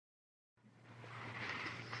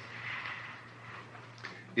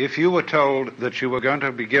If you were told that you were going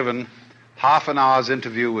to be given half an hour's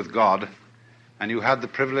interview with God and you had the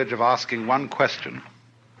privilege of asking one question,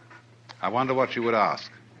 I wonder what you would ask.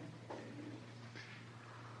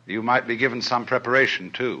 You might be given some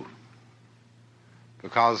preparation too,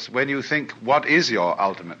 because when you think, what is your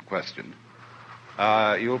ultimate question,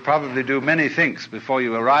 you'll probably do many things before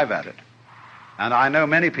you arrive at it. And I know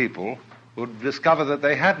many people who would discover that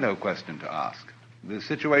they had no question to ask. The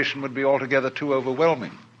situation would be altogether too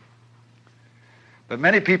overwhelming. But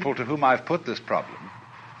many people to whom I've put this problem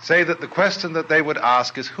say that the question that they would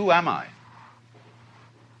ask is, who am I?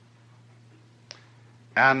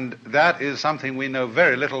 And that is something we know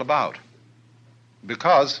very little about,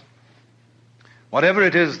 because whatever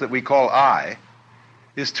it is that we call I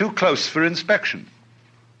is too close for inspection.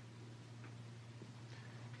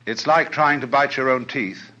 It's like trying to bite your own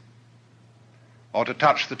teeth or to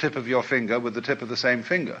touch the tip of your finger with the tip of the same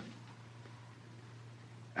finger.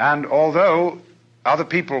 And although other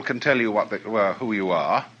people can tell you who you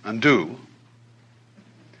are and do,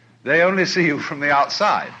 they only see you from the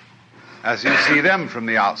outside, as you see them from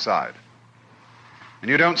the outside.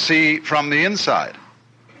 And you don't see from the inside.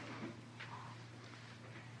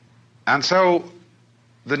 And so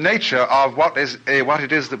the nature of what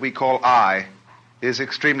it is that we call I is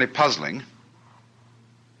extremely puzzling,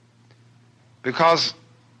 because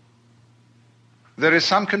there is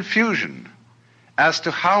some confusion as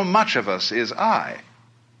to how much of us is I.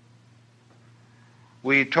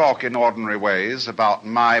 We talk in ordinary ways about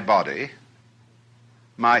my body,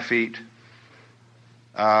 my feet,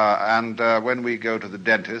 and when we go to the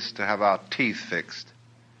dentist to have our teeth fixed,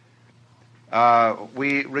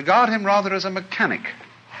 we regard him rather as a mechanic.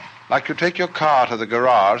 Like you take your car to the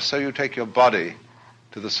garage, so you take your body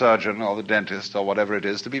to the surgeon or the dentist or whatever it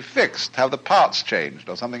is to be fixed, have the parts changed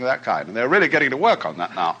or something of that kind. And they're really getting to work on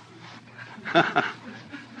that now.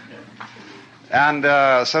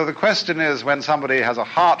 And so the question is, when somebody has a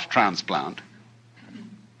heart transplant,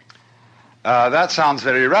 that sounds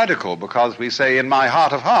very radical, because we say, in my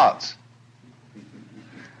heart of hearts.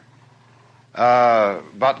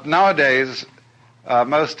 But nowadays,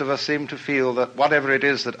 most of us seem to feel that whatever it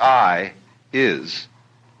is that I is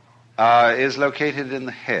located in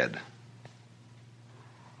the head.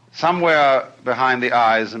 Somewhere behind the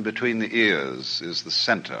eyes and between the ears is the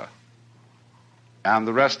center. And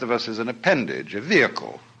the rest of us is an appendage, a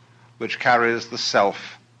vehicle, which carries the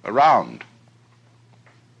self around.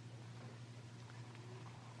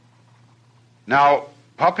 Now,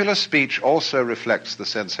 popular speech also reflects the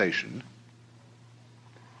sensation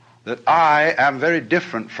that I am very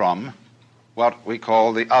different from what we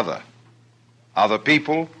call the other. Other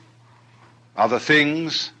people, other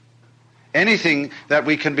things, anything that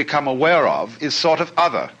we can become aware of is sort of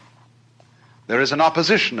other. There is an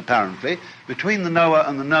opposition, apparently, between the knower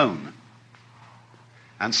and the known.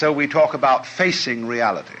 And so we talk about facing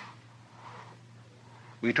reality.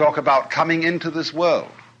 We talk about coming into this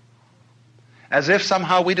world as if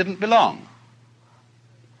somehow we didn't belong.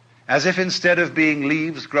 As if instead of being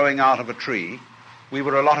leaves growing out of a tree, we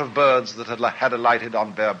were a lot of birds that had alighted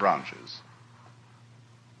on bare branches.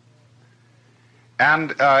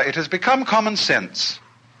 And it has become common sense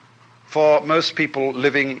for most people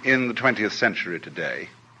living in the 20th century today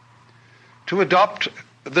to adopt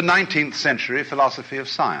the 19th century philosophy of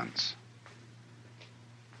science,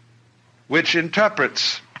 which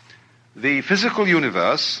interprets the physical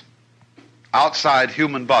universe outside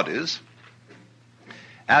human bodies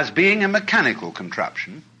as being a mechanical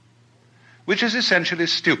contraption, which is essentially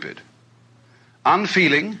stupid,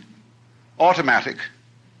 unfeeling, automatic,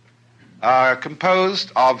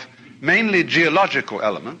 composed of mainly geological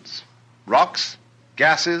elements, rocks,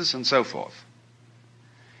 gases, and so forth.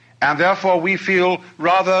 And therefore we feel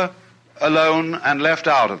rather alone and left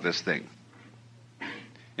out of this thing,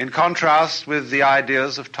 in contrast with the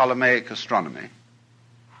ideas of Ptolemaic astronomy.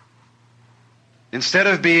 Instead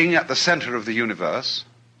of being at the center of the universe,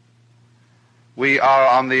 we are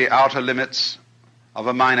on the outer limits of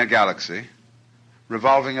a minor galaxy,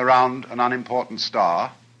 revolving around an unimportant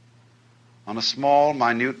star on a small,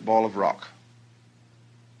 minute ball of rock.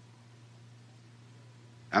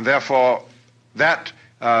 And therefore, that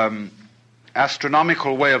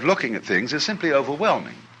astronomical way of looking at things is simply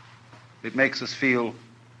overwhelming. It makes us feel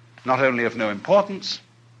not only of no importance,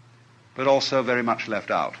 but also very much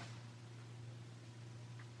left out.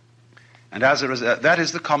 And as a result, that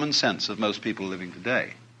is the common sense of most people living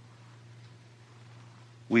today.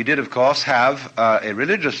 We did, of course, have a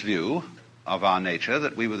religious view of our nature,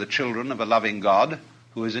 that we were the children of a loving God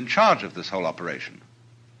who is in charge of this whole operation.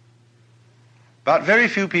 But very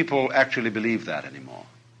few people actually believe that anymore.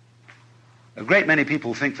 A great many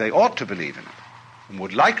people think they ought to believe in it and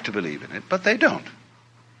would like to believe in it, but they don't.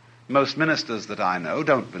 Most ministers that I know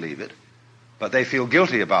don't believe it, but they feel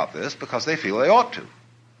guilty about this because they feel they ought to.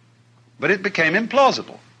 But it became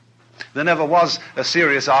implausible. There never was a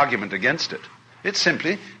serious argument against it. It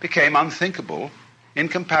simply became unthinkable in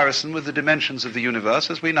comparison with the dimensions of the universe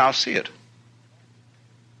as we now see it.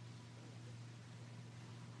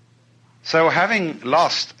 So having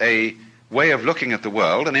lost a way of looking at the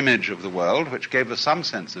world, an image of the world which gave us some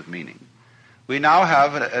sense of meaning, we now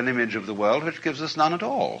have an image of the world which gives us none at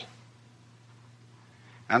all.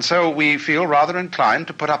 And so we feel rather inclined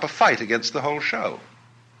to put up a fight against the whole show.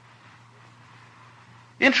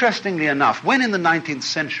 Interestingly enough, when in the 19th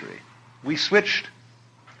century we switched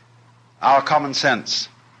our common sense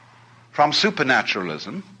from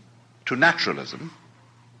supernaturalism to naturalism,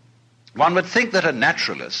 one would think that a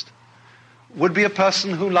naturalist would be a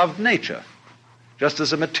person who loved nature, just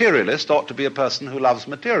as a materialist ought to be a person who loves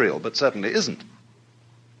material, but certainly isn't.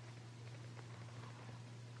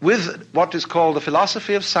 With what is called the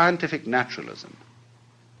philosophy of scientific naturalism,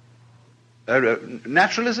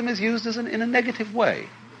 naturalism is used in a negative way.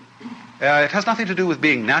 It has nothing to do with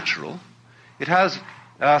being natural. It has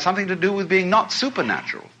something to do with being not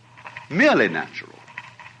supernatural, merely natural.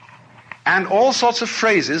 And all sorts of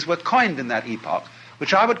phrases were coined in that epoch,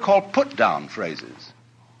 which I would call put-down phrases.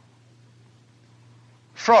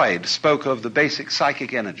 Freud spoke of the basic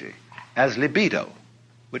psychic energy as libido,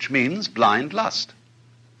 which means blind lust.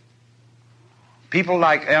 People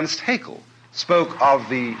like Ernst Haeckel spoke of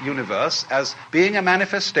the universe as being a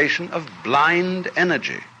manifestation of blind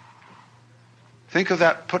energy. Think of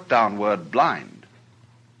that put-down word, blind.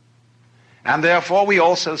 And therefore we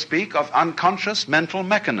also speak of unconscious mental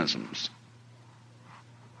mechanisms.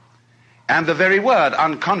 And the very word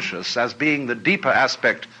unconscious, as being the deeper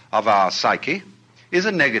aspect of our psyche, is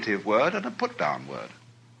a negative word and a put-down word.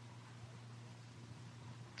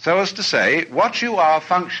 So as to say, what you are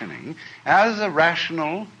functioning as a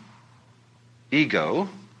rational ego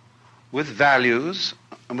with values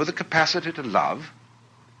and with a capacity to love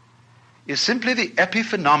is simply the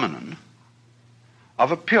epiphenomenon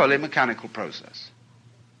of a purely mechanical process.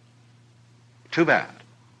 Too bad.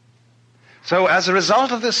 So as a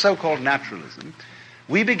result of this so-called naturalism,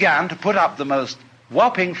 we began to put up the most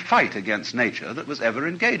whopping fight against nature that was ever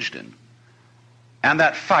engaged in. And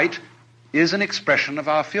that fight is an expression of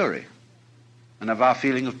our fury and of our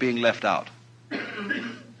feeling of being left out.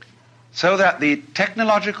 So that the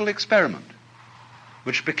technological experiment,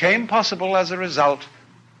 which became possible as a result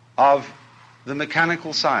of the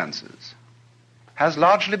mechanical sciences, has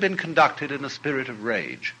largely been conducted in a spirit of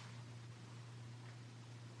rage.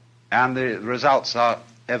 And the results are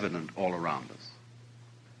evident all around us.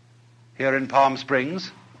 Here in Palm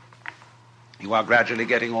Springs, you are gradually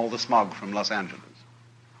getting all the smog from Los Angeles.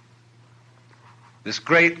 This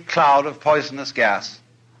great cloud of poisonous gas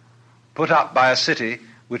put up by a city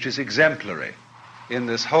which is exemplary in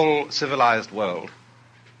this whole civilized world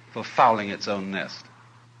for fouling its own nest.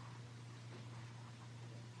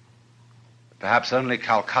 Perhaps only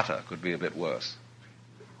Calcutta could be a bit worse,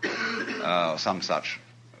 some such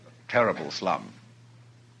terrible slum.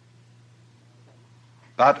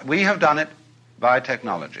 But we have done it by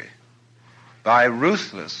technology, by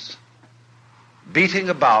ruthless beating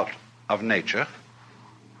about of nature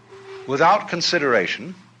without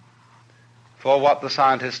consideration for what the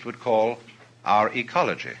scientist would call our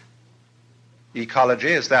ecology. Ecology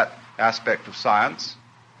is that aspect of science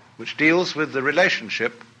which deals with the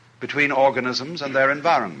relationship between organisms and their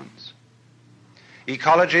environments.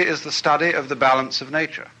 Ecology is the study of the balance of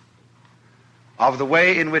nature, of the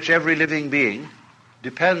way in which every living being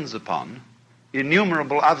depends upon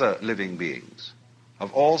innumerable other living beings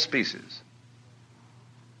of all species,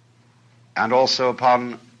 and also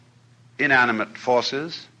upon inanimate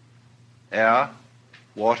forces, air,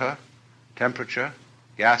 water, temperature,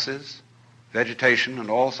 gases, vegetation, and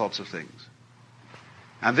all sorts of things.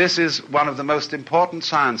 And this is one of the most important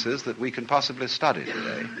sciences that we can possibly study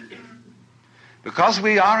today. Because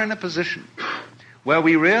we are in a position where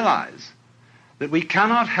we realize that we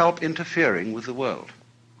cannot help interfering with the world.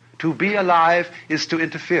 To be alive is to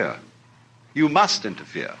interfere. You must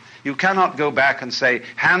interfere. You cannot go back and say,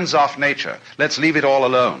 hands off nature, let's leave it all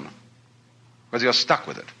alone. Because you're stuck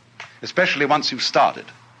with it, especially once you've started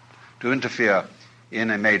to interfere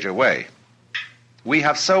in a major way. We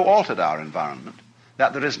have so altered our environment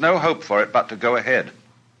that there is no hope for it but to go ahead.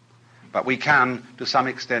 But we can, to some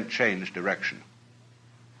extent, change direction.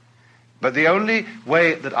 But the only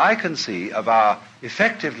way that I can see of our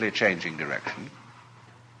effectively changing direction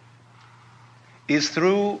is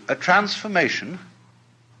through a transformation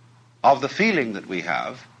of the feeling that we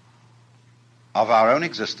have of our own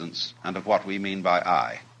existence and of what we mean by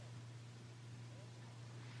I.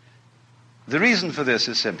 The reason for this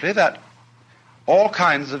is simply that all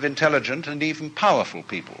kinds of intelligent and even powerful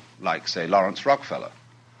people, like, say, Lawrence Rockefeller,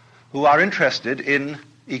 who are interested in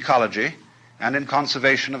ecology and in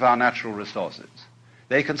conservation of our natural resources,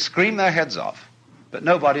 they can scream their heads off, but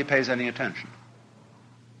nobody pays any attention.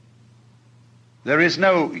 There is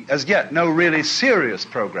as yet, no really serious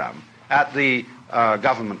program at the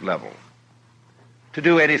government level to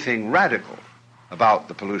do anything radical about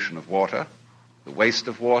the pollution of water, the waste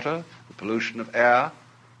of water, the pollution of air,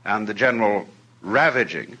 and the general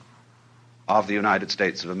ravaging of the United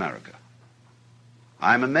States of America.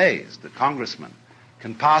 I'm amazed that congressmen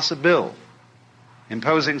can pass a bill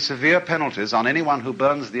imposing severe penalties on anyone who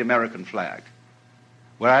burns the American flag,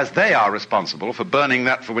 whereas they are responsible for burning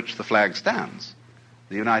that for which the flag stands,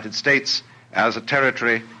 the United States as a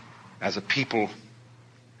territory, as a people,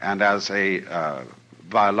 and as a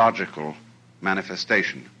biological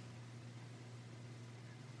manifestation.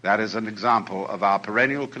 That is an example of our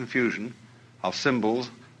perennial confusion of symbols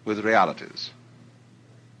with realities,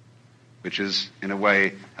 which is, in a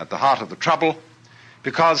way, at the heart of the trouble,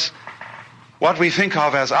 because what we think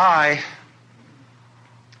of as I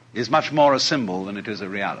is much more a symbol than it is a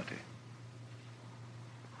reality.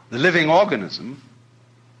 The living organism,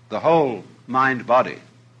 the whole mind-body,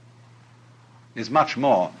 is much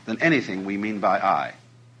more than anything we mean by I.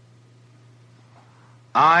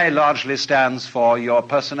 I largely stands for your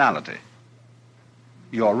personality,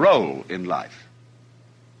 your role in life.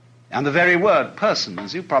 And the very word person,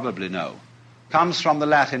 as you probably know, comes from the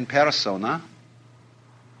Latin persona,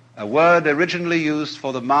 a word originally used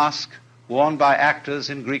for the mask worn by actors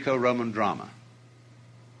in Greco-Roman drama,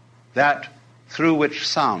 that through which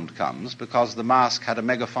sound comes because the mask had a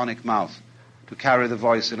megaphonic mouth to carry the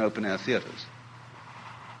voice in open-air theaters.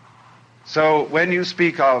 So when you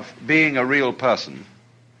speak of being a real person,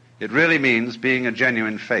 it really means being a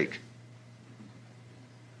genuine fake,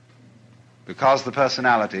 because the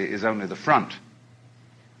personality is only the front.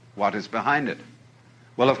 What is behind it?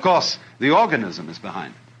 Well, of course, the organism is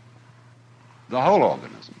behind it, the whole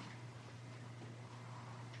organism.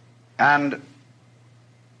 And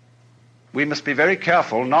we must be very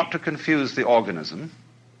careful not to confuse the organism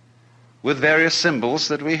with various symbols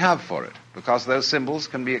that we have for it, because those symbols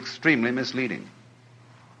can be extremely misleading.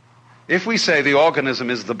 If we say the organism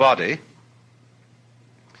is the body,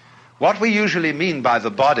 what we usually mean by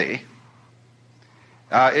the body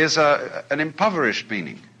is an impoverished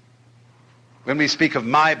meaning. When we speak of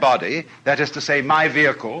my body, that is to say my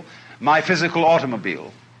vehicle, my physical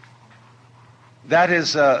automobile, that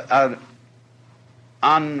is an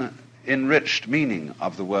unenriched meaning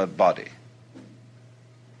of the word body.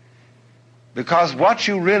 Because what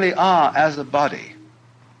you really are as a body,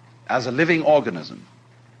 as a living organism,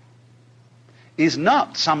 is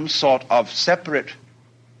not some sort of separate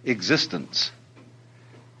existence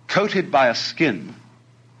coated by a skin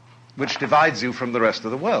which divides you from the rest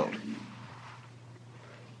of the world.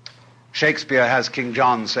 Shakespeare has King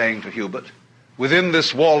John saying to Hubert, "Within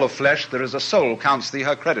this wall of flesh there is a soul, counts thee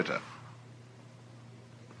her creditor."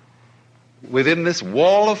 Within this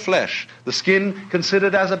wall of flesh, the skin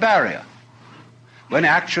considered as a barrier, when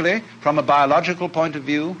actually, from a biological point of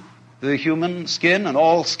view, the human skin and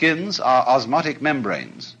all skins are osmotic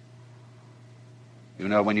membranes. You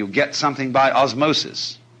know, when you get something by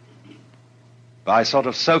osmosis, by sort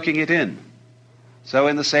of soaking it in, so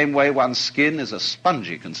in the same way one's skin is a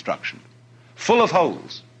spongy construction, full of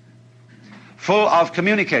holes, full of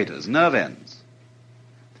communicators, nerve ends.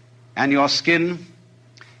 And your skin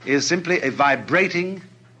is simply a vibrating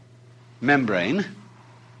membrane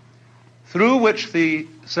through which the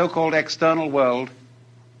so-called external world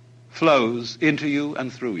flows into you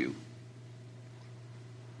and through you.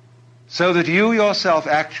 So that you yourself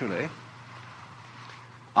actually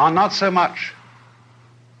are not so much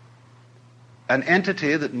an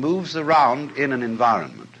entity that moves around in an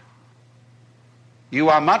environment. You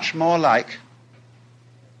are much more like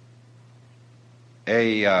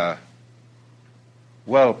a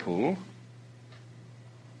whirlpool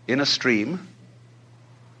in a stream.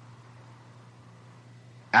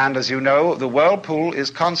 And as you know, the whirlpool is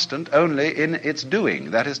constant only in its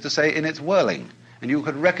doing, that is to say, in its whirling. And you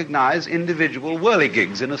could recognize individual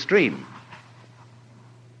whirligigs in a stream.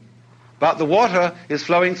 But the water is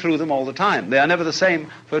flowing through them all the time. They are never the same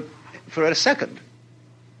for a second.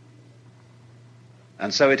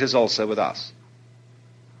 And so it is also with us.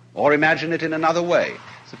 Or imagine it in another way.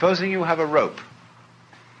 Supposing you have a rope,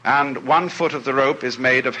 and 1 foot of the rope is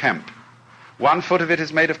made of hemp. 1 foot of it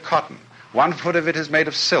is made of cotton. 1 foot of it is made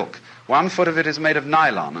of silk, 1 foot of it is made of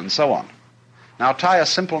nylon, and so on. Now tie a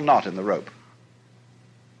simple knot in the rope.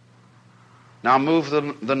 Now move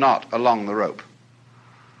the knot along the rope.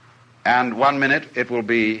 And 1 minute it will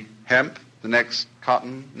be hemp, the next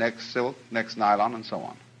cotton, next silk, next nylon, and so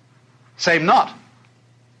on. Same knot.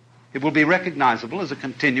 It will be recognizable as a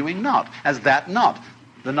continuing knot, as that knot,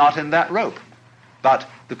 the knot in that rope. But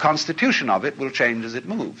the constitution of it will change as it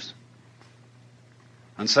moves.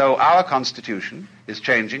 And so our constitution is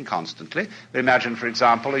changing constantly. Imagine, for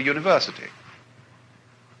example, a university.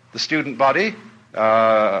 The student body,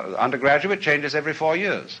 undergraduate, changes every 4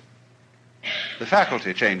 years. The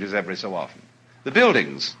faculty changes every so often. The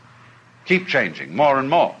buildings keep changing more and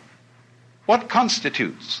more. What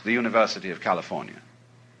constitutes the University of California?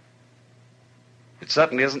 It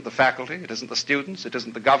certainly isn't the faculty, it isn't the students, it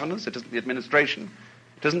isn't the governors, it isn't the administration,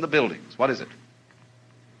 it isn't the buildings. What is it?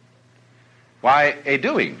 Why, a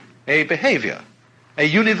doing, a behavior, a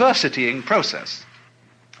universitying process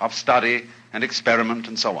of study and experiment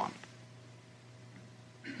and so on.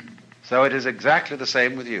 So it is exactly the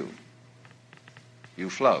same with you.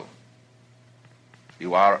 You flow.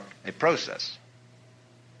 You are a process.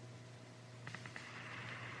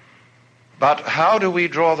 But how do we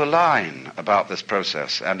draw the line about this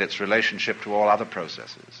process and its relationship to all other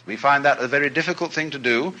processes? We find that a very difficult thing to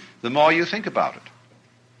do the more you think about it.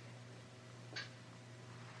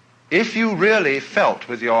 If you really felt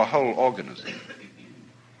with your whole organism,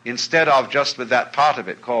 instead of just with that part of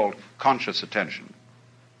it called conscious attention,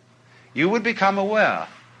 you would become aware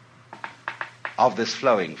of this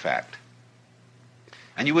flowing fact.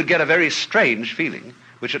 And you would get a very strange feeling,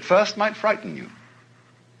 which at first might frighten you.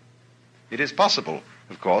 It is possible,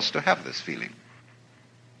 of course, to have this feeling.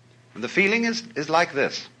 And the feeling is like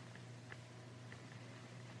this.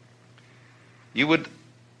 You would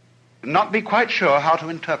not be quite sure how to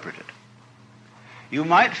interpret it. You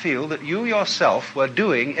might feel that you yourself were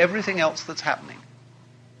doing everything else that's happening.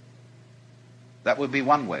 That would be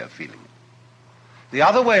one way of feeling it. The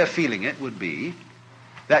other way of feeling it would be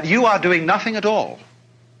that you are doing nothing at all,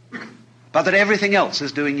 but that everything else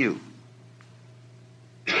is doing you.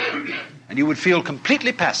 And you would feel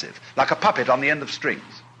completely passive, like a puppet on the end of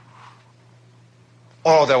strings.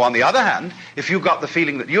 Or, though, on the other hand, if you got the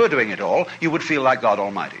feeling that you're doing it all, you would feel like God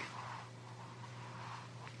Almighty.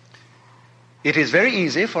 It is very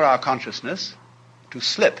easy for our consciousness to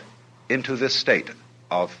slip into this state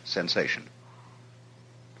of sensation.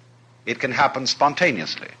 It can happen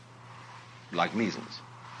spontaneously, like measles.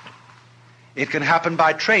 It can happen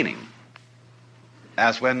by training,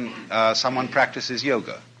 as when someone practices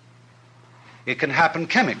yoga. It can happen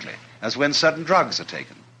chemically, as when certain drugs are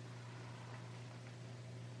taken.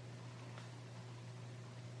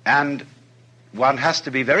 And one has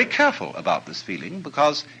to be very careful about this feeling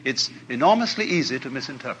because it's enormously easy to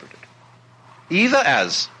misinterpret it. Either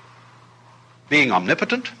as being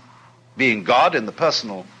omnipotent, being God in the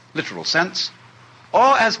personal, literal sense,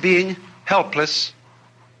 or as being helpless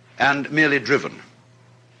and merely driven.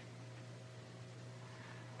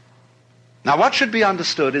 Now, what should be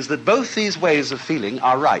understood is that both these ways of feeling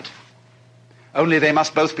are right, only they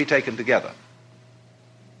must both be taken together.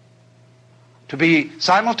 To be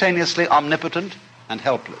simultaneously omnipotent and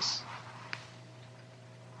helpless.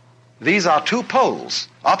 These are two poles,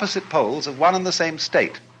 opposite poles of one and the same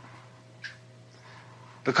state.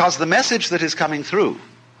 Because the message that is coming through,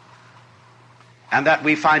 and that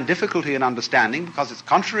we find difficulty in understanding because it's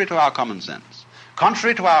contrary to our common sense,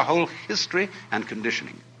 contrary to our whole history and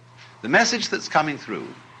conditioning, the message that's coming through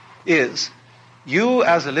is you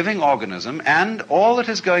as a living organism and all that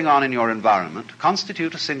is going on in your environment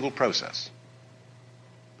constitute a single process.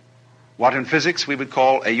 What in physics we would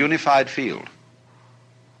call a unified field.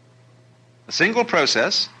 A single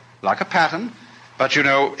process, like a pattern, but you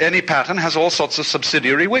know, any pattern has all sorts of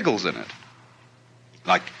subsidiary wiggles in it.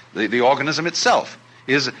 Like the organism itself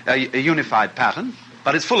is a unified pattern,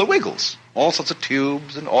 but it's full of wiggles. All sorts of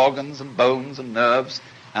tubes and organs and bones and nerves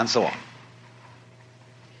and so on.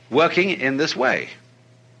 Working in this way.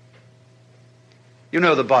 You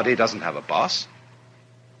know the body doesn't have a boss.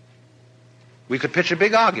 We could pitch a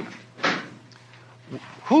big argument.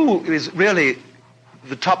 Who is really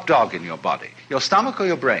the top dog in your body? Your stomach or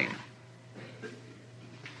your brain?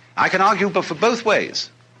 I can argue for both ways.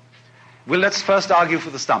 Well, let's first argue for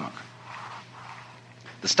the stomach.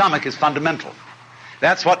 The stomach is fundamental.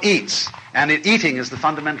 That's what eats, and eating is the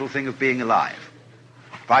fundamental thing of being alive.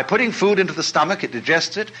 By putting food into the stomach, it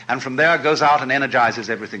digests it, and from there it goes out and energizes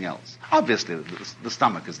everything else. Obviously, the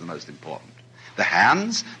stomach is the most important. The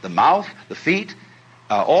hands, the mouth, the feet,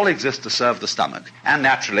 all exist to serve the stomach, and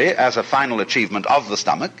naturally, as a final achievement of the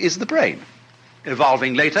stomach, is the brain,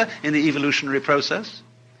 evolving later in the evolutionary process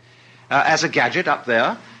as a gadget up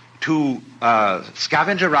there to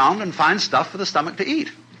scavenge around and find stuff for the stomach to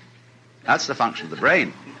eat. That's the function of the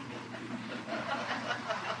brain.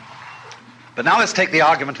 But now let's take the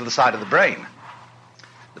argument to the side of the brain.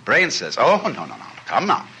 The brain says, oh, no, come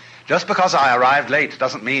now. Just because I arrived late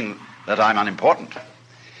doesn't mean that I'm unimportant.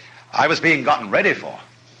 I was being gotten ready for.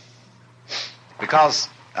 Because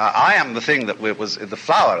I am the thing that was the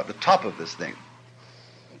flower at the top of this thing.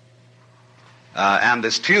 And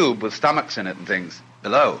this tube with stomachs in it and things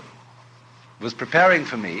below was preparing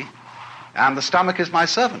for me, and the stomach is my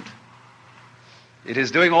servant. It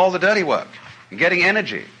is doing all the dirty work, getting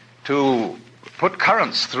energy to put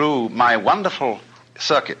currents through my wonderful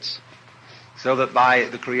circuits, so that by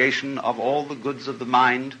the creation of all the goods of the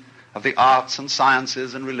mind, of the arts and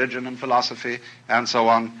sciences and religion and philosophy and so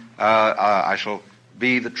on, I shall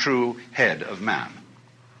be the true head of man.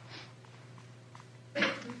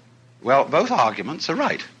 Well, both arguments are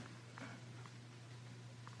right.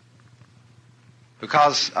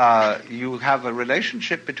 Because you have a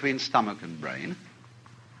relationship between stomach and brain,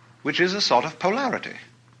 which is a sort of polarity.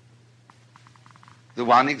 The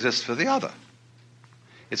one exists for the other.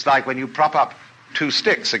 It's like when you prop up two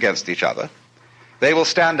sticks against each other, they will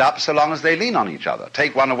stand up so long as they lean on each other.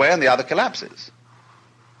 Take one away and the other collapses.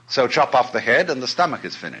 So chop off the head and the stomach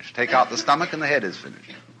is finished. Take out the stomach and the head is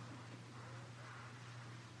finished.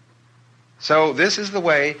 So this is the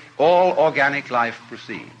way all organic life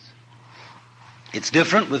proceeds. It's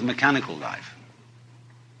different with mechanical life,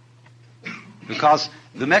 because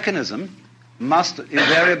the mechanism must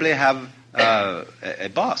invariably have a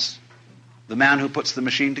boss, the man who puts the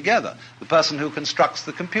machine together, the person who constructs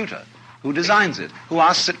the computer, who designs it, who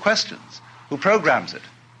asks it questions, who programs it.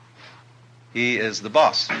 He is the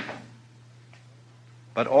boss.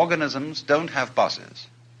 But organisms don't have bosses.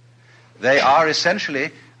 They are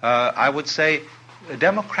essentially, I would say,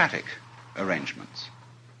 democratic arrangements,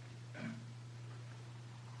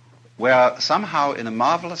 where somehow, in a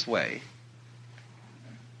marvelous way,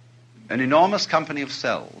 an enormous company of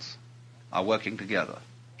cells are working together.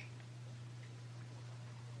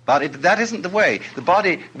 But that isn't the way. The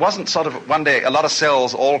body wasn't sort of one day a lot of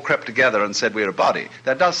cells all crept together and said we're a body.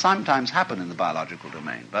 That does sometimes happen in the biological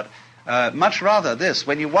domain. But much rather this,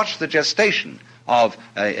 when you watch the gestation of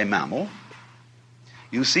a mammal,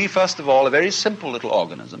 you see first of all a very simple little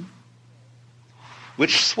organism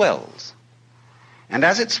which swells. And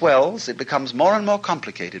as it swells, it becomes more and more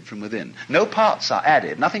complicated from within. No parts are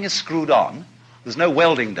added. Nothing is screwed on. There's no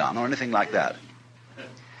welding done or anything like that.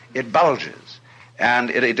 It bulges. And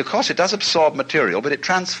of course, it does absorb material, but it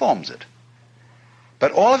transforms it.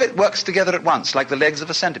 But all of it works together at once, like the legs of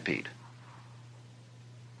a centipede.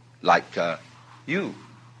 Like you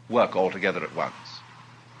work all together at once.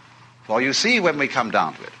 For you see, when we come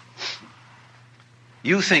down to it,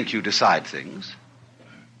 you think you decide things,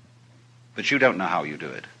 but you don't know how you do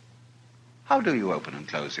it. How do you open and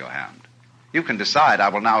close your hand? You can decide, I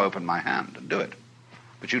will now open my hand and do it,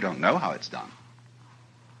 but you don't know how it's done.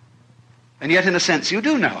 And yet, in a sense, you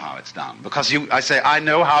do know how it's done, because I say, I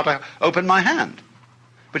know how to open my hand,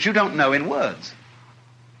 but you don't know in words.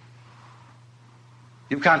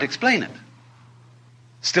 You can't explain it.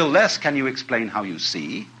 Still less can you explain how you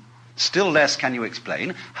see. Still less can you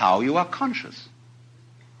explain how you are conscious.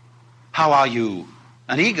 How are you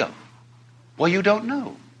an ego? Well, you don't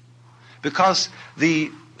know. Because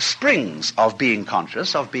the springs of being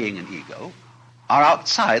conscious, of being an ego, are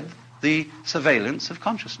outside the surveillance of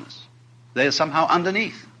consciousness. They are somehow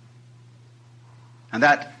underneath. And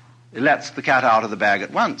that lets the cat out of the bag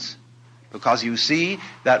at once, because you see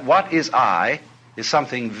that what is I is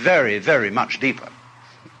something very, very much deeper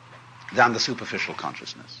than the superficial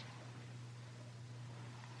consciousness.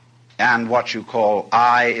 And what you call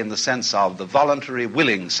I in the sense of the voluntary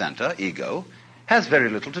willing center, ego, has very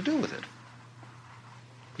little to do with it.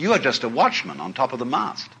 You are just a watchman on top of the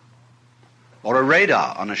mast, or a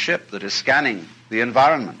radar on a ship that is scanning the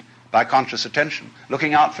environment by conscious attention,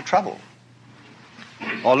 looking out for trouble,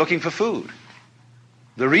 or looking for food.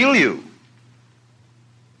 The real you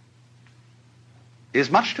is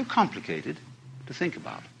much too complicated to think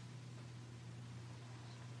about.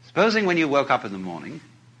 Supposing when you woke up in the morning,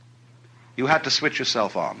 you had to switch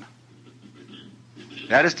yourself on.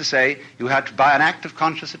 That is to say, you had to, by an act of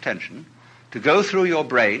conscious attention, to go through your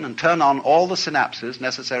brain and turn on all the synapses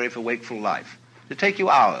necessary for wakeful life. It'd take you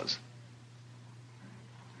hours.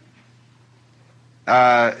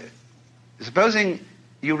 Supposing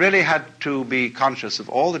you really had to be conscious of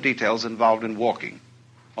all the details involved in walking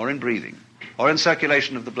or in breathing or in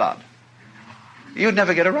circulation of the blood. You'd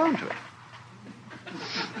never get around to it.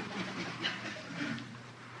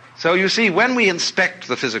 So you see, when we inspect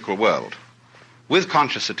the physical world with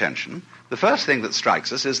conscious attention, the first thing that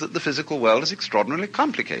strikes us is that the physical world is extraordinarily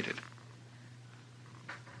complicated.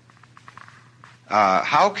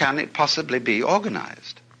 How can it possibly be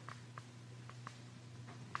organized?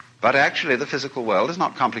 But actually, the physical world is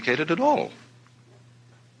not complicated at all.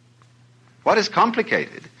 What is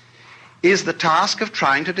complicated is the task of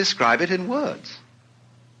trying to describe it in words,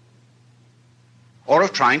 or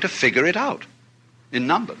of trying to figure it out in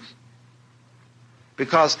numbers.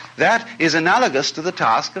 Because that is analogous to the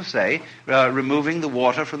task of, say, removing the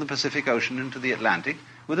water from the Pacific Ocean into the Atlantic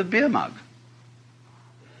with a beer mug.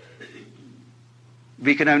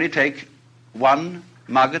 We can only take one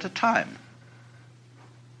mug at a time.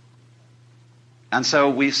 And so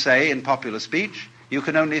we say in popular speech, you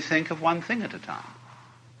can only think of one thing at a time.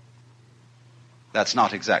 That's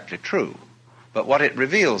not exactly true. But what it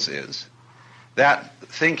reveals is that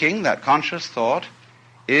thinking, that conscious thought,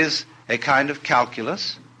 is a kind of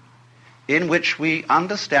calculus in which we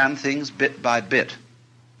understand things bit by bit.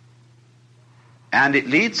 And it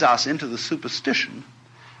leads us into the superstition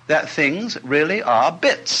that things really are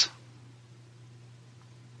bits.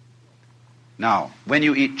 Now, when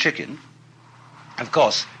you eat chicken, of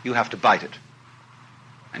course, you have to bite it,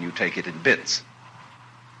 and you take it in bits.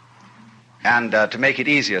 And to make it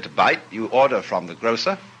easier to bite, you order from the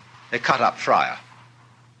grocer a cut-up fryer.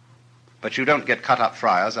 But you don't get cut-up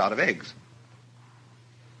fryers out of eggs.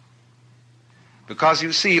 Because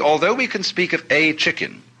you see, although we can speak of a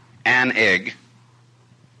chicken, an egg,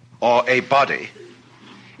 or a body,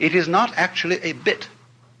 it is not actually a bit.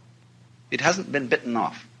 It hasn't been bitten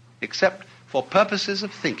off, except for purposes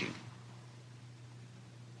of thinking.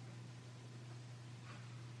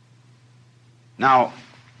 Now,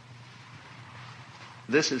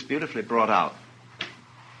 this is beautifully brought out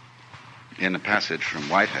in a passage from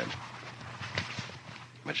Whitehead,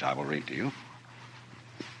 which I will read to you.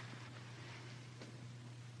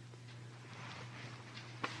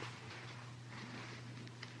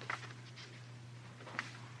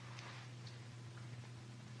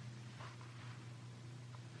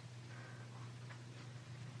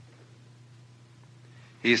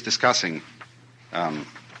 He's discussing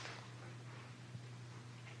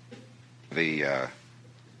the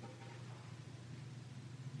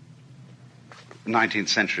 19th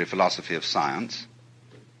century philosophy of science,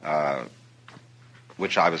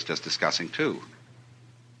 which I was just discussing too.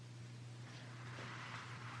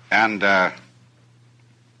 And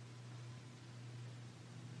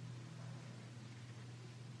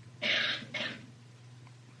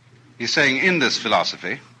he's saying in this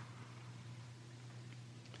philosophy,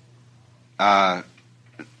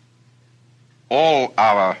 all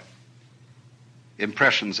our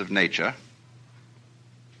impressions of nature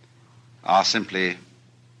are simply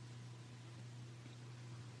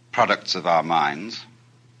products of our minds.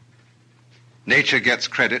 Nature gets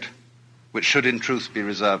credit which should in truth be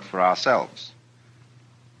reserved for ourselves.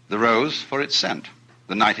 The rose for its scent,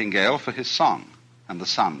 the nightingale for his song, and the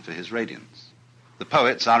sun for his radiance. The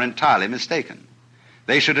poets are entirely mistaken.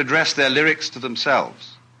 They should address their lyrics to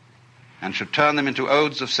themselves and should turn them into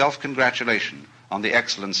odes of self-congratulation on the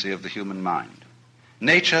excellency of the human mind.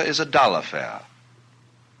 Nature is a dull affair,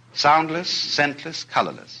 soundless, scentless,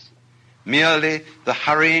 colorless, merely the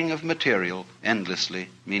hurrying of material endlessly,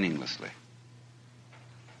 meaninglessly.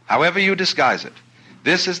 However you disguise it,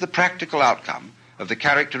 this is the practical outcome of the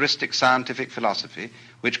characteristic scientific philosophy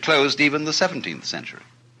which closed even the 17th century.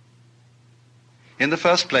 In the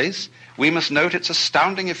first place, we must note its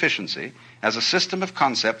astounding efficiency as a system of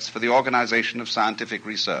concepts for the organization of scientific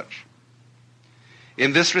research.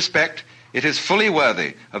 In this respect, it is fully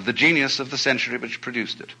worthy of the genius of the century which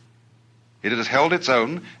produced it. It has held its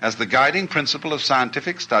own as the guiding principle of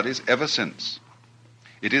scientific studies ever since.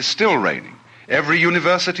 It is still reigning. Every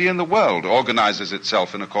university in the world organizes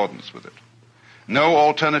itself in accordance with it. No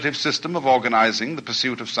alternative system of organizing the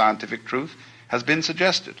pursuit of scientific truth has been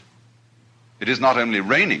suggested. It is not only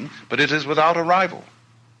reigning, but it is without a rival.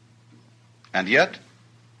 And yet,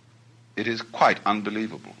 it is quite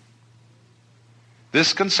unbelievable.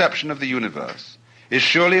 This conception of the universe is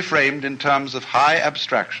surely framed in terms of high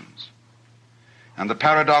abstractions, and the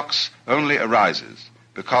paradox only arises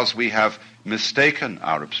because we have mistaken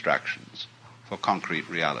our abstractions for concrete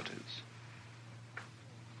realities.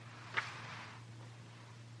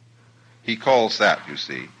 He calls that, you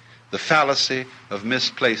see, the fallacy of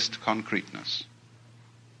misplaced concreteness.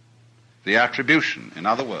 The attribution, in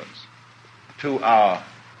other words, to our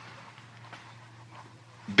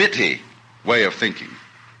bitty way of thinking,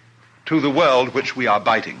 to the world which we are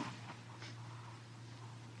biting.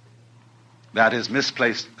 That is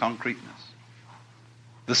misplaced concreteness.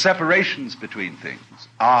 The separations between things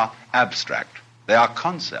are abstract. They are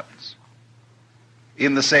concepts.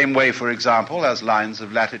 In the same way, for example, as lines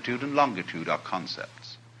of latitude and longitude are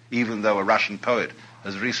concepts, even though a Russian poet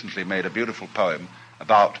has recently made a beautiful poem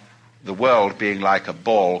about the world being like a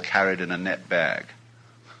ball carried in a net bag.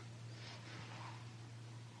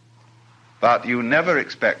 But you never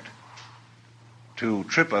expect to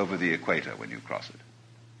trip over the equator when you cross it.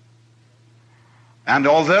 And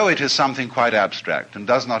although it is something quite abstract and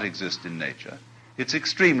does not exist in nature, it's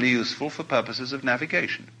extremely useful for purposes of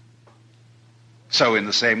navigation. So in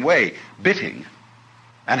the same way, bitting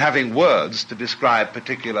and having words to describe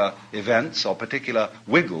particular events or particular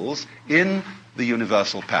wiggles in the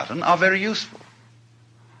universal pattern are very useful.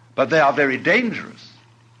 But they are very dangerous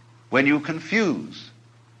when you confuse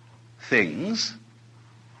things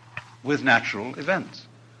with natural events.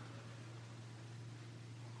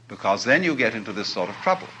 Because then you get into this sort of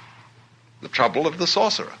trouble. The trouble of the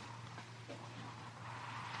sorcerer.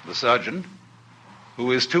 The surgeon,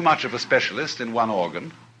 who is too much of a specialist in one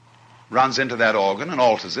organ, runs into that organ and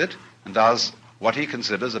alters it and does what he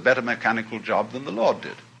considers a better mechanical job than the Lord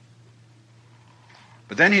did.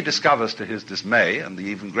 But then he discovers, to his dismay and the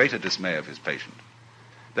even greater dismay of his patient,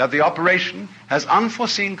 that the operation has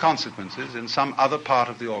unforeseen consequences in some other part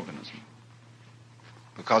of the organism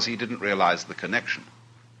because he didn't realize the connection.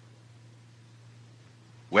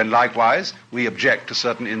 When likewise we object to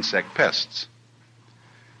certain insect pests.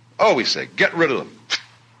 Oh, we say, get rid of them.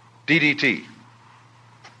 DDT.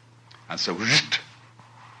 And so, but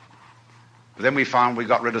then we found we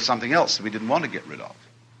got rid of something else that we didn't want to get rid of.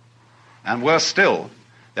 And worse still,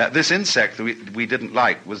 that this insect that we didn't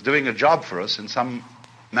like was doing a job for us in some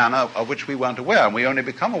manner of which we weren't aware, and we only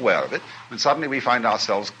become aware of it when suddenly we find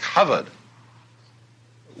ourselves covered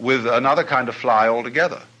with another kind of fly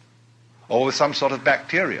altogether, or with some sort of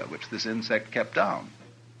bacteria which this insect kept down.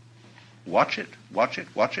 Watch it, watch it,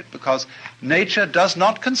 watch it, because nature does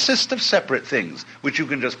not consist of separate things which you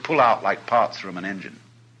can just pull out like parts from an engine.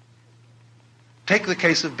 Take the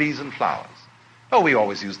case of bees and flowers. Oh, we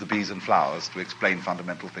always use the bees and flowers to explain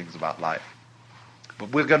fundamental things about life.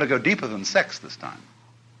 But we're going to go deeper than sex this time.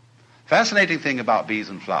 Fascinating thing about bees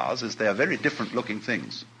and flowers is they are very different looking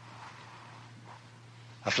things.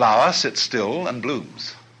 A flower sits still and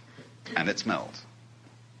blooms, and it smells,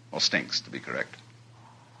 or stinks to be correct.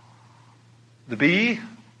 The bee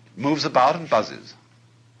moves about and buzzes,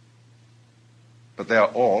 but they are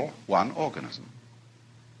all one organism.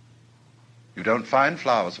 You don't find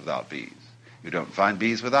flowers without bees. You don't find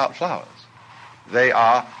bees without flowers. They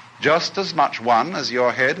are just as much one as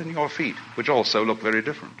your head and your feet, which also look very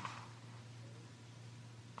different.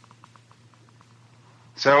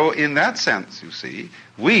 So in that sense, you see,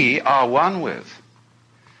 we are one with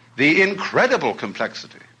the incredible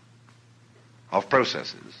complexity of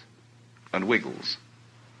processes and wiggles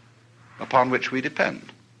upon which we depend.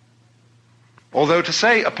 Although to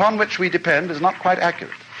say upon which we depend is not quite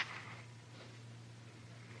accurate,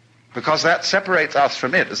 because that separates us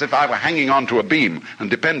from it as if I were hanging onto a beam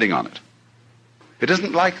and depending on it. It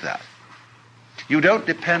isn't like that. You don't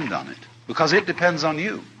depend on it because it depends on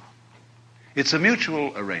you. It's a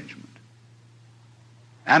mutual arrangement.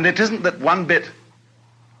 And it isn't that one bit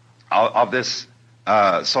of this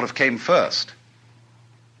sort of came first,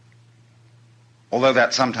 although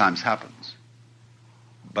that sometimes happens.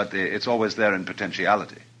 But it's always there in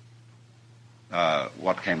potentiality,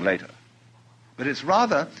 what came later. But it's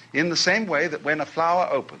rather in the same way that when a flower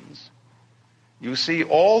opens, you see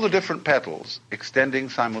all the different petals extending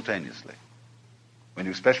simultaneously,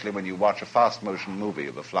 especially when you watch a fast-motion movie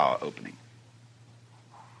of a flower opening.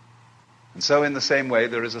 And so in the same way,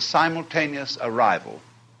 there is a simultaneous arrival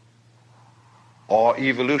or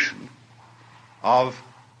evolution of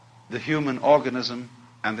the human organism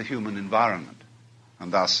and the human environment.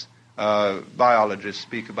 And thus, biologists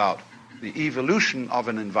speak about the evolution of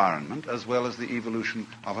an environment as well as the evolution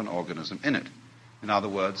of an organism in it. In other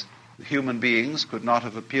words, human beings could not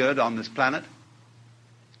have appeared on this planet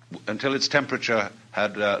until its temperature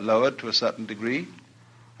had lowered to a certain degree,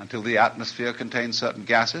 until the atmosphere contained certain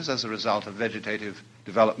gases as a result of vegetative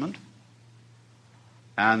development.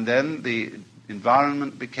 And then the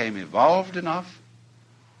environment became evolved enough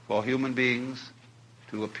for human beings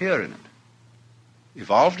to appear in it.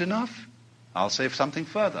 Evolved enough? I'll say something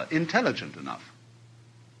further. Intelligent enough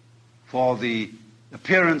for the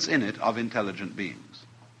appearance in it of intelligent beings.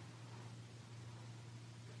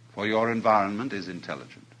 For your environment is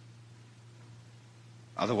intelligent.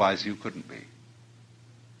 Otherwise you couldn't be.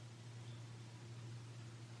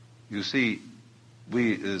 You see,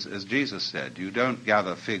 as Jesus said, you don't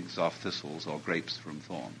gather figs off thistles or grapes from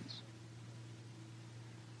thorns.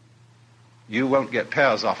 You won't get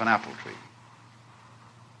pears off an apple tree.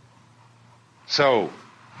 So,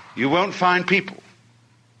 you won't find people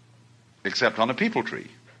except on a people tree.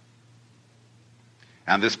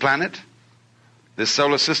 And this planet, this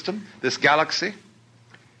solar system, this galaxy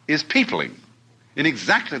is peopling in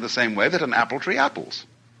exactly the same way that an apple tree apples.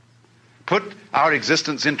 Put our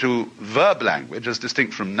existence into verb language as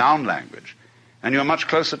distinct from noun language, and you're much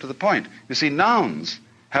closer to the point. You see, nouns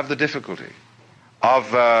have the difficulty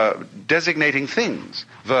of designating things.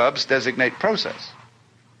 Verbs designate process.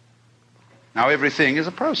 Now, everything is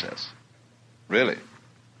a process, really.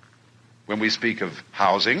 When we speak of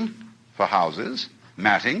housing for houses,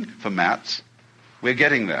 matting for mats, we're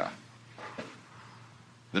getting there.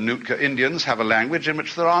 The Nootka Indians have a language in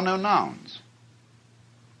which there are no nouns.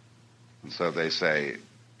 And so they say,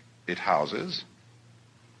 it houses,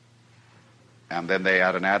 and then they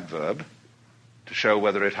add an adverb to show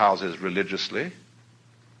whether it houses religiously,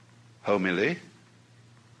 homily,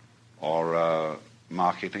 or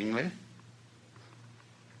marketingly.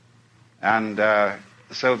 And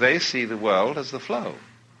so they see the world as the flow.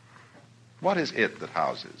 What is it that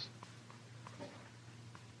houses?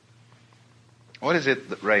 What is it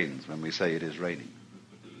that rains when we say it is raining?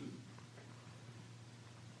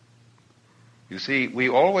 You see, we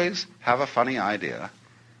always have a funny idea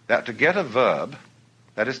that to get a verb,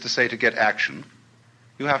 that is to say to get action,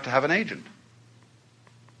 you have to have an agent.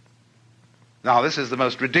 Now, this is the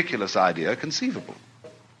most ridiculous idea conceivable.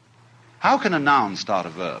 How can a noun start a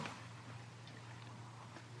verb?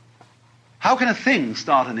 How can a thing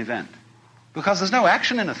start an event? Because there's no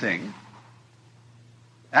action in a thing.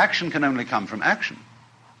 Action can only come from action.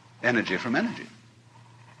 Energy from energy.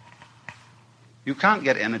 You can't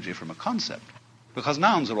get energy from a concept, because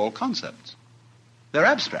nouns are all concepts. They're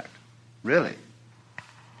abstract, really.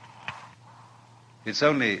 It's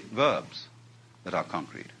only verbs that are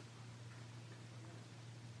concrete,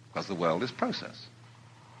 because the world is process.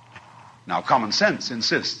 Now, common sense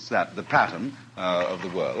insists that the pattern of the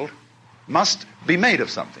world must be made of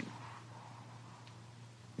something,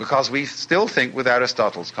 because we still think with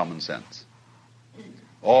Aristotle's common sense,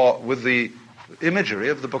 or with the imagery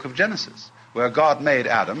of the book of Genesis, where God made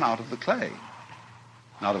Adam out of the clay.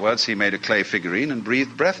 In other words, he made a clay figurine and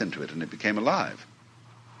breathed breath into it, and it became alive.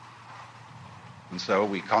 And so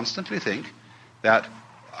we constantly think that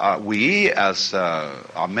we as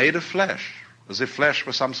are made of flesh, as if flesh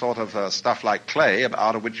were some sort of stuff like clay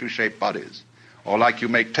out of which you shape bodies, or like you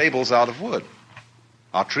make tables out of wood.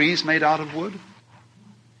 Are trees made out of wood?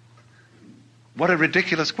 What a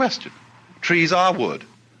ridiculous question. Trees are wood.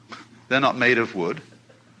 They're not made of wood.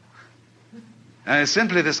 And it's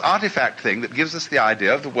simply this artifact thing that gives us the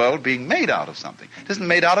idea of the world being made out of something. It isn't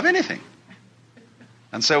made out of anything.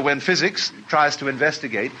 And so when physics tries to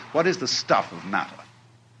investigate what is the stuff of matter,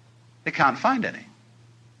 they can't find any.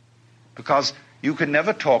 Because you can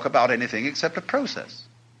never talk about anything except a process.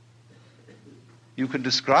 You can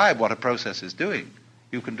describe what a process is doing.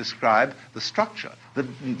 You can describe the structure,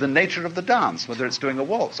 the nature of the dance, whether it's doing a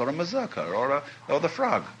waltz or a mazurka or the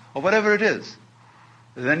frog or whatever it is.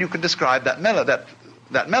 Then you can describe that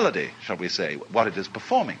melody, shall we say, what it is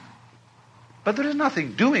performing. But there is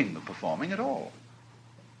nothing doing the performing at all.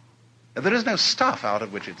 There is no stuff out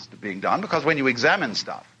of which it's being done, because when you examine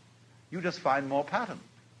stuff, you just find more pattern.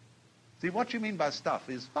 See, what you mean by stuff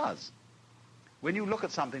is fuzz. When you look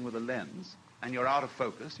at something with a lens and you're out of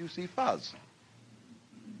focus, you see fuzz.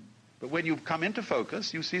 But when you come into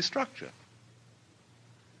focus, you see structure.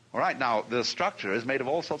 All right, now, the structure is made of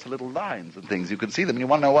all sorts of little lines and things. You can see them, and you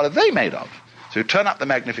want to know what are they made of. So you turn up the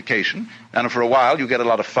magnification, and for a while you get a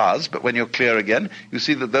lot of fuzz, but when you're clear again, you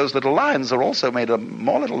see that those little lines are also made of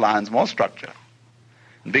more little lines, more structure.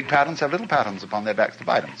 And big patterns have little patterns upon their backs to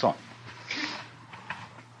bite them, and so on.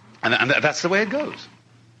 And that's the way it goes.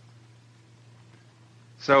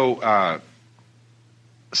 So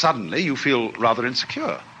suddenly you feel rather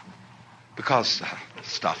insecure, because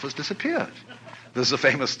stuff has disappeared. There's a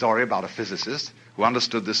famous story about a physicist who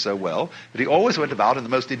understood this so well that he always went about in the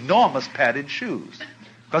most enormous padded shoes,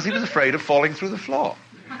 because he was afraid of falling through the floor.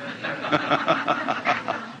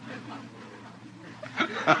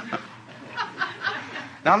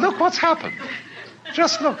 Now look what's happened.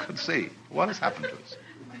 Just look and see what has happened to us.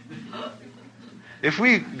 If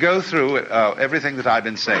we go through everything that I've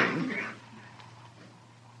been saying,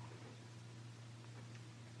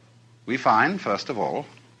 we find, first of all,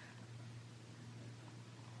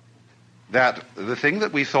 that the thing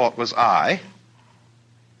that we thought was I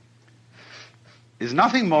is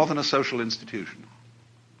nothing more than a social institution.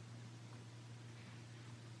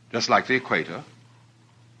 just like the equator,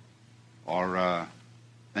 or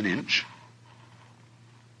an inch.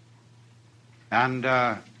 And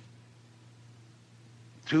to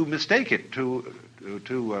mistake it, to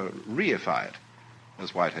reify it,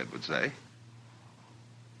 as Whitehead would say,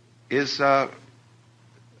 is the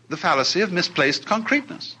fallacy of misplaced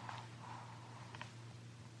concreteness.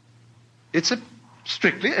 It's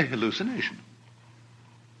strictly a hallucination.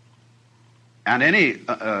 And any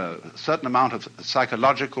certain amount of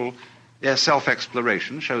psychological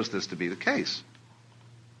self-exploration shows this to be the case.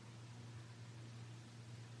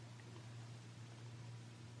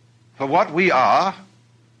 For what we are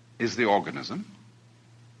is the organism,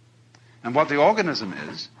 and what the organism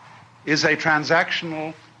is a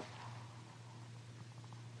transactional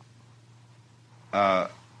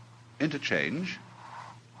interchange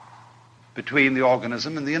between the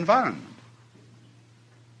organism and the environment.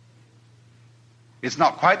 It's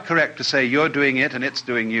not quite correct to say you're doing it and it's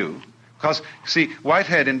doing you, because, see,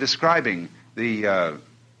 Whitehead, in describing the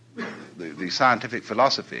scientific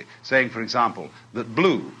philosophy, saying, for example, that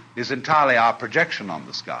blue is entirely our projection on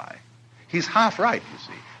the sky, he's half right,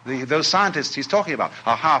 you see. Those scientists he's talking about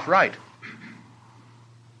are half right.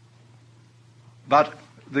 But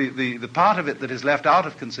the part of it that is left out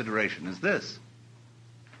of consideration is this.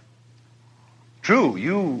 True,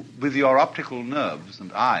 you, with your optical nerves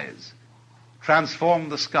and eyes, transform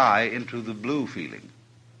the sky into the blue feeling.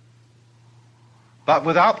 But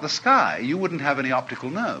without the sky, you wouldn't have any optical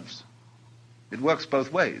nerves. It works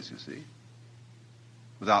both ways, you see.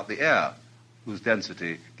 Without the air, whose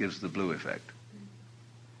density gives the blue effect.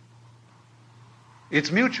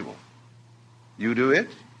 It's mutual. You do it,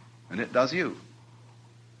 and it does you.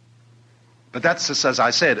 But that's, as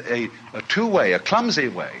I said, a two-way, a clumsy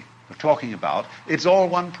way of talking about it's all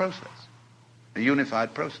one process, a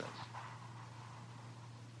unified process.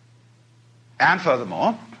 And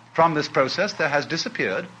furthermore, from this process there has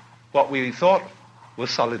disappeared what we thought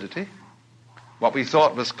was solidity, what we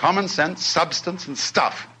thought was common sense, substance, and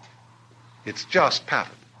stuff. It's just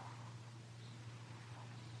pattern.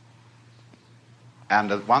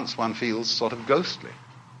 And at once one feels sort of ghostly,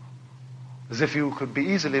 as if you could be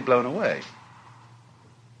easily blown away.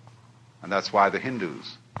 And that's why the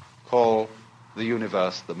Hindus call the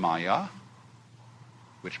universe the Maya,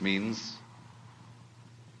 which means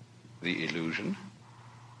the illusion.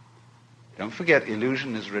 Don't forget,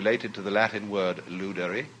 illusion is related to the Latin word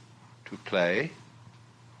ludere, to play.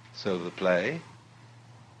 So the play,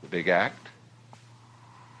 the big act.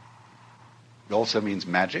 It also means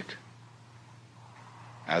magic,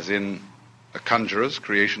 as in a conjurer's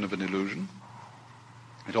creation of an illusion.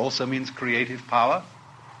 It also means creative power.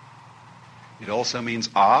 It also means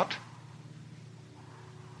art.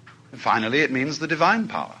 And finally, it means the divine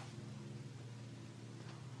power.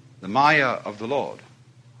 The Maya of the Lord.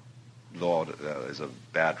 Lord is a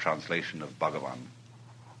bad translation of Bhagavan.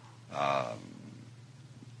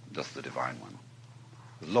 Just the divine one.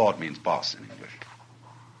 The Lord means boss in English.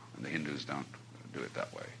 And the Hindus don't do it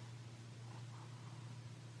that way.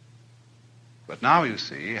 But now you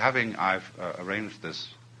see, I've arranged this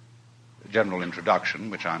general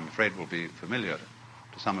introduction, which I'm afraid will be familiar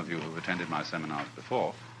to some of you who've attended my seminars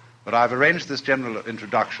before, but I've arranged this general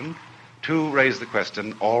introduction to raise the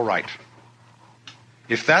question, all right,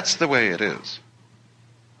 if that's the way it is,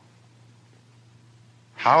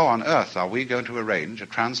 how on earth are we going to arrange a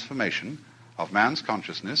transformation of man's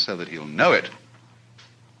consciousness so that he'll know it,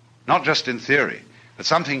 not just in theory, but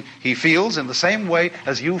something he feels in the same way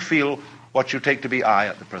as you feel what you take to be I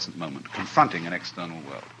at the present moment, confronting an external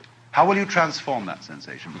world? How will you transform that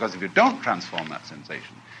sensation? Because if you don't transform that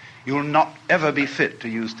sensation, you will not ever be fit to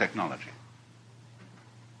use technology.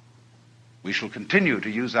 We shall continue to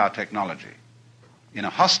use our technology in a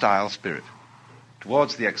hostile spirit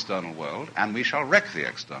towards the external world, and we shall wreck the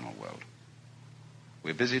external world.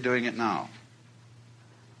 We're busy doing it now.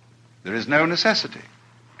 There is no necessity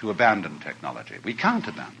to abandon technology. We can't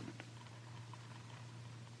abandon it.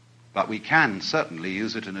 But we can certainly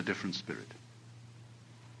use it in a different spirit.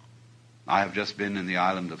 I have just been in the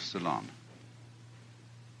island of Ceylon,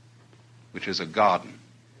 which is a garden,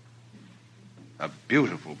 a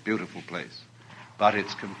beautiful, beautiful place. But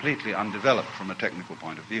it's completely undeveloped from a technical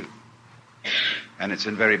point of view. And it's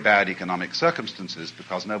in very bad economic circumstances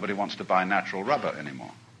because nobody wants to buy natural rubber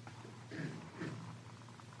anymore.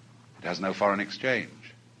 It has no foreign exchange.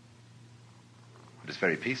 But it's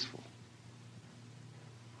very peaceful.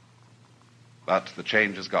 But the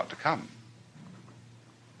change has got to come.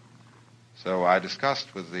 So I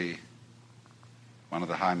discussed with one of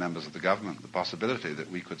the high members of the government the possibility that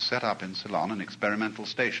we could set up in Ceylon an experimental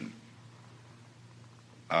station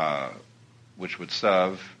which would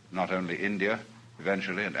serve not only India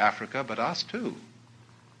eventually and Africa, but us too.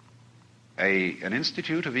 An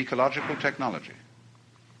institute of ecological technology,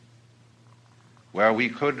 where we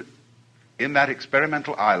could, in that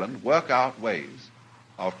experimental island, work out ways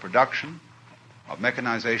of production, of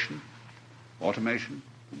mechanization, automation,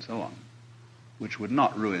 and so on, which would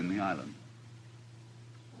not ruin the island.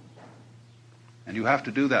 And you have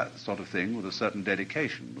to do that sort of thing with a certain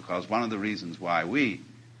dedication, because one of the reasons why we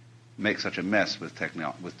make such a mess with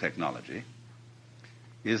technology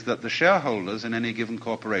is that the shareholders in any given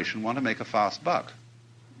corporation want to make a fast buck.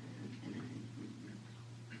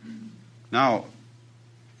 Now,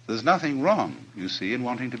 there's nothing wrong, you see, in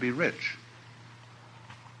wanting to be rich.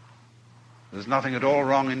 There's nothing at all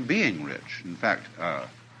wrong in being rich. In fact,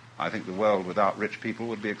 I think the world without rich people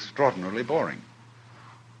would be extraordinarily boring.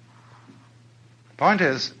 The point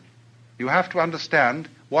is, you have to understand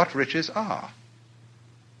what riches are.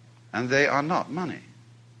 And they are not money.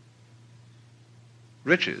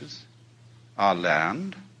 Riches are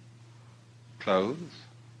land, clothes,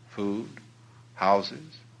 food,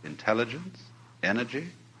 houses, intelligence, energy,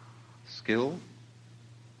 skill,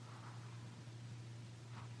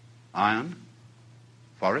 iron,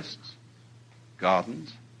 forests,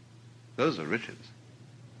 gardens. Those are riches.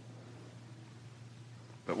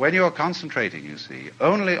 But when you're concentrating, you see,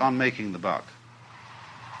 only on making the buck,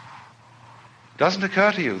 it doesn't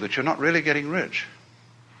occur to you that you're not really getting rich.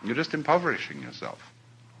 You're just impoverishing yourself.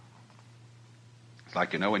 It's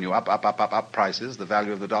like, when you up prices, the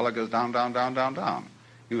value of the dollar goes down, down, down, down, down.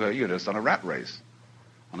 You're just on a rat race,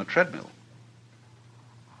 on a treadmill.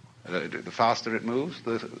 The faster it moves,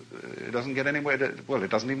 it doesn't get anywhere. It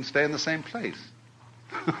doesn't even stay in the same place.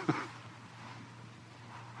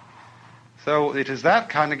 So it is that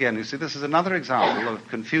kind, again, you see, this is another example of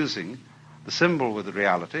confusing the symbol with the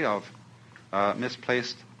reality of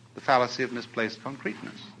the fallacy of misplaced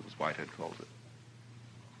concreteness, as Whitehead calls it.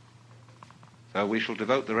 So we shall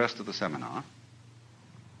devote the rest of the seminar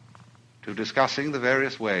to discussing the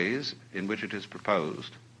various ways in which it is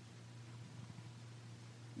proposed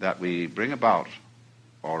that we bring about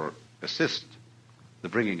or assist the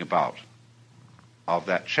bringing about of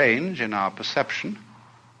that change in our perception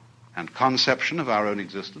and conception of our own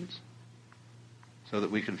existence, so that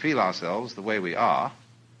we can feel ourselves the way we are,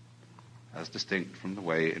 as distinct from the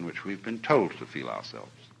way in which we've been told to feel ourselves.